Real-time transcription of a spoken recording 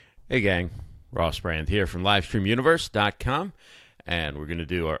Hey gang, Ross Brand here from LivestreamUniverse.com, and we're going to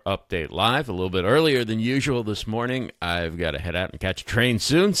do our update live a little bit earlier than usual this morning. I've got to head out and catch a train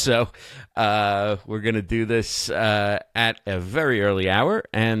soon, so we're going to do this at a very early hour,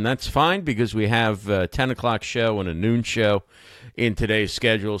 and that's fine because we have a 10 o'clock show and a noon show in today's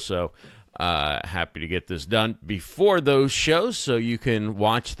schedule, so happy to get this done before those shows so you can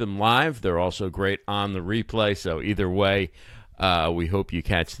watch them live. They're also great on the replay, so either way, we hope you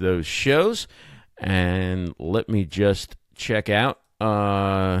catch those shows. And let me just check out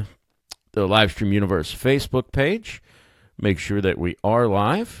the Livestream Universe Facebook page. Make sure that we are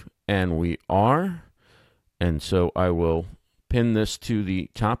live, and we are. And so I will pin this to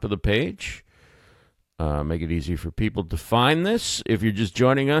the top of the page. Make it easy for people to find this. If you're just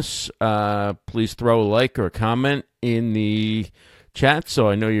joining us, please throw a like or a comment in the chat so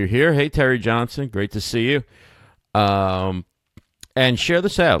I know you're here. Hey, Terry Johnson, great to see you. And share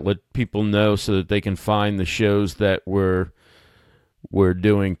this out. Let people know so that they can find the shows that we're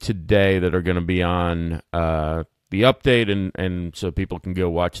doing today that are going to be on the update, and so people can go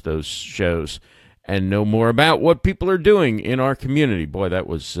watch those shows and know more about what people are doing in our community. Boy, that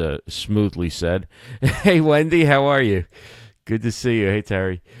was smoothly said. Hey, Wendy, how are you? Good to see you. Hey,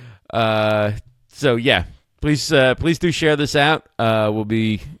 Terry. So, yeah, please do share this out. We'll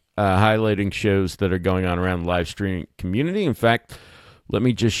be highlighting shows that are going on around the live streaming community. In fact, let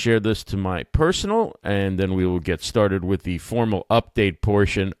me just share this to my personal, and then we will get started with the formal update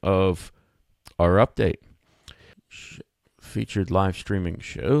portion of our update. Featured live streaming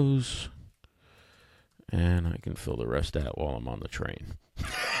shows, and I can fill the rest out while I'm on the train.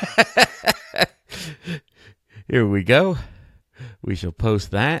 Here we go. We shall post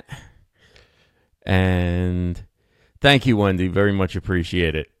that. And thank you, Wendy. Very much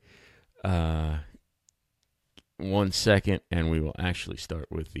appreciate it. 1 second, and we will actually start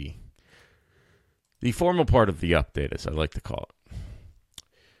with the formal part of the update, as I like to call it.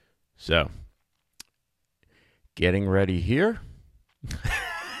 So, getting ready here.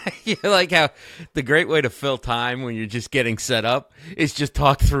 You like how the great way to fill time when you're just getting set up is just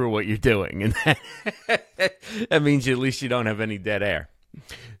talk through what you're doing, and that means at least you don't have any dead air.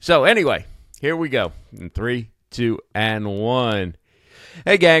 So anyway, here we go. In 3, 2, and 1.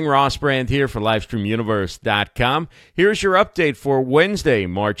 Hey gang, Ross Brand here for LivestreamUniverse.com. Here's your update for Wednesday,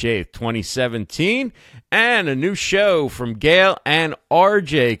 March 8th, 2017, and a new show from Gail and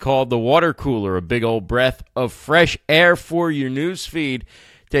RJ called The Water Cooler, a big old breath of fresh air for your news feed.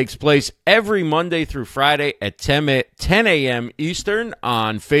 Takes place every Monday through Friday at 10 a.m. Eastern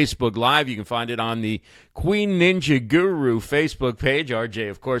on Facebook Live. You can find it on the Queen Ninja Guru Facebook page. RJ,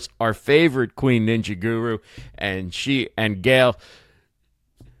 of course, our favorite Queen Ninja Guru, and she and Gail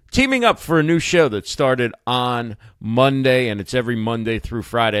teaming up for a new show that started on Monday, and it's every Monday through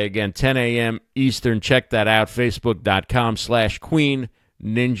Friday. Again, 10 a.m. Eastern. Check that out, facebook.com/Queen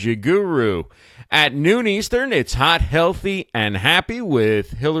Ninja Guru. At noon Eastern, it's Hot, Healthy, and Happy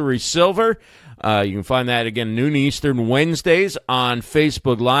with Hillary Silver. You can find that, again, noon Eastern Wednesdays on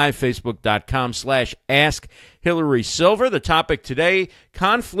Facebook Live, facebook.com/Ask Hillary Silver. The topic today,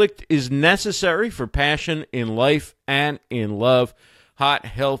 conflict is necessary for passion in life and in love. Hot,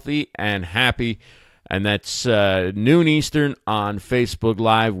 Healthy, and Happy. And that's noon Eastern on Facebook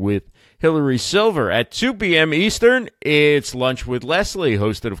Live with Hillary Silver. At 2 p.m. Eastern, it's Lunch with Leslie,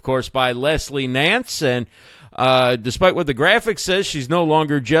 hosted, of course, by Leslie Nance. And despite what the graphic says, she's no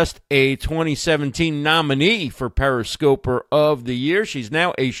longer just a 2017 nominee for Periscoper of the Year. She's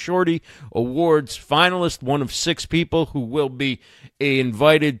now a Shorty Awards finalist, one of 6 people who will be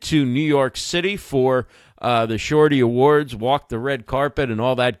invited to New York City for the Shorty Awards, walk the red carpet, and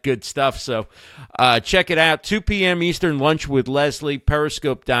all that good stuff. So check it out. 2 p.m. Eastern, Lunch with Leslie,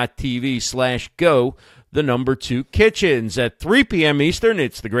 periscope.tv/go, the number 2 Kitchens. At 3 p.m. Eastern,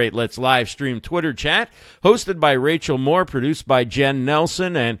 it's the Great Let's Live Stream Twitter chat, hosted by Rachel Moore, produced by Jen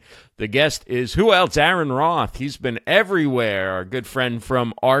Nelson, and the guest is, who else? Aaron Roth. He's been everywhere, our good friend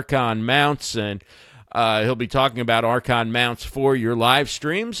from Archon Mounts, and he'll be talking about Archon mounts for your live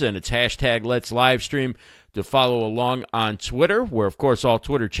streams, and it's hashtag Let's Livestream to follow along on Twitter, where, of course, all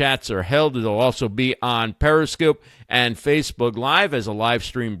Twitter chats are held. It'll also be on Periscope and Facebook Live as a live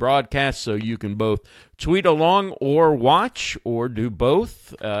stream broadcast, so you can both tweet along or watch or do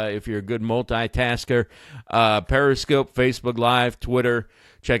both if you're a good multitasker. Periscope, Facebook Live, Twitter.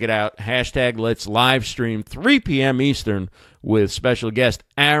 Check it out. Hashtag Let's Livestream, 3 p.m. Eastern with special guest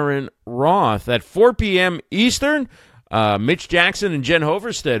Aaron Roth. At 4 p.m. Eastern, Mitch Jackson and Jen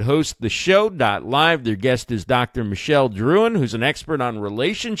Hoverstead host the show. Live. Their guest is Dr. Michelle Druin, who's an expert on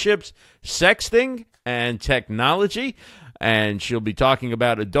relationships, sexting, and technology. and she'll be talking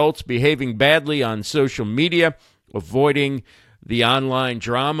about adults behaving badly on social media, avoiding the online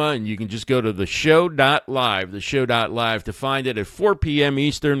drama, and you can just go to theshow.live to find it at 4 p.m.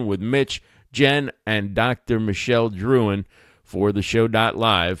 Eastern with Mitch, Jen, and Dr. Michelle Druin for the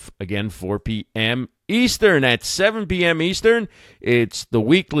show.live. Again, 4 p.m. Eastern. At 7 p.m. Eastern, it's the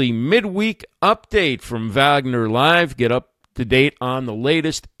weekly midweek update from Wagner Live. Get up to date on the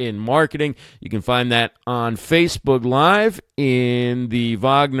latest in marketing. You can find that on Facebook Live in the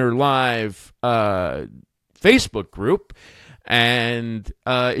Wagner Live Facebook group. And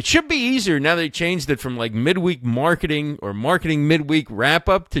it should be easier now they changed it from like midweek marketing or marketing midweek wrap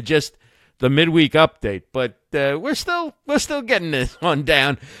up to just the midweek update. But we're still getting this one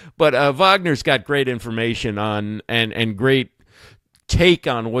down. But Wagner's got great information on and great take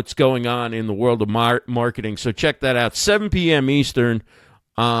on what's going on in the world of marketing. So check that out. 7 p.m. Eastern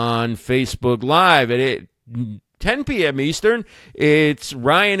on Facebook Live. At 10 p.m. Eastern, it's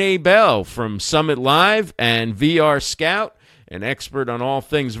Ryan A. Bell from Summit Live and VR Scout, an expert on all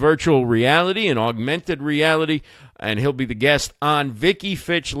things virtual reality and augmented reality, and he'll be the guest on Vicky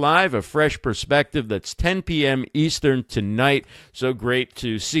Fitch Live, a fresh perspective. That's 10 p.m. Eastern tonight. So great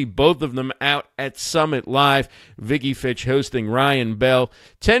to see both of them out at Summit Live. Vicky Fitch hosting Ryan Bell.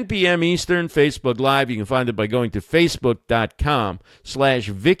 10 p.m. Eastern, Facebook Live. You can find it by going to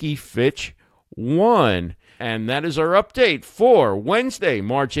facebook.com/VickyFitch1. And that is our update for Wednesday,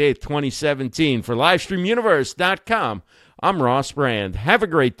 March 8th, 2017. For LivestreamUniverse.com, I'm Ross Brand. Have a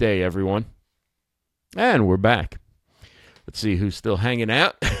great day, everyone. And we're back. Let's see who's still hanging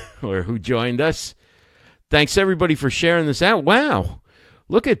out or who joined us. Thanks, everybody, for sharing this out. Wow.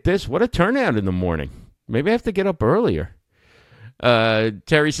 Look at this. What a turnout in the morning. Maybe I have to get up earlier.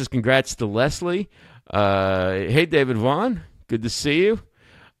 Terry says, congrats to Leslie. Hey, David Vaughn. Good to see you.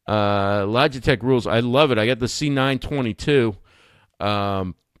 Logitech rules. I love it. I got the C922.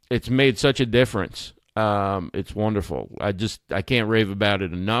 It's made such a difference. It's wonderful. I can't rave about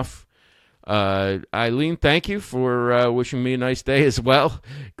it enough. Eileen, thank you for wishing me a nice day as well.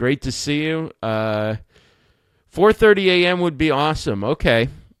 Great to see you. 4:30 a.m. would be awesome. Okay.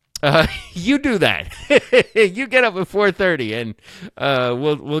 You do that. You get up at 4:30, and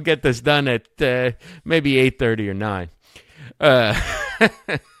we'll get this done at maybe 8:30 or 9.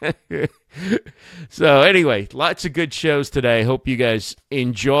 So anyway, lots of good shows today. Hope you guys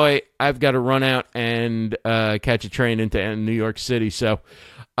enjoy. I've got to run out and catch a train into New York City. So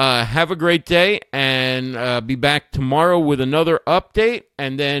have a great day, and be back tomorrow with another update.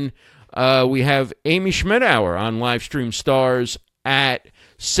 And then we have Amy Schmidt-Hour on Livestream Stars at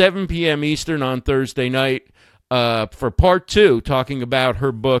 7 p.m. Eastern on Thursday night for part 2, talking about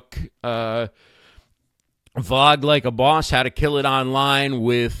her book, Vlog Like a Boss, How to Kill It Online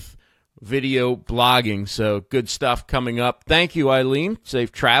with Video Blogging. So good stuff coming up. Thank you, Eileen.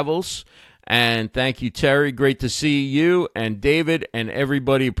 Safe travels. And thank you, Terry. Great to see you and David and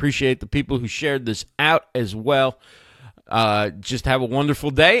everybody. Appreciate the people who shared this out as well. Just have a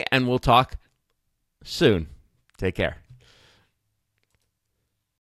wonderful day, and we'll talk soon. Take care.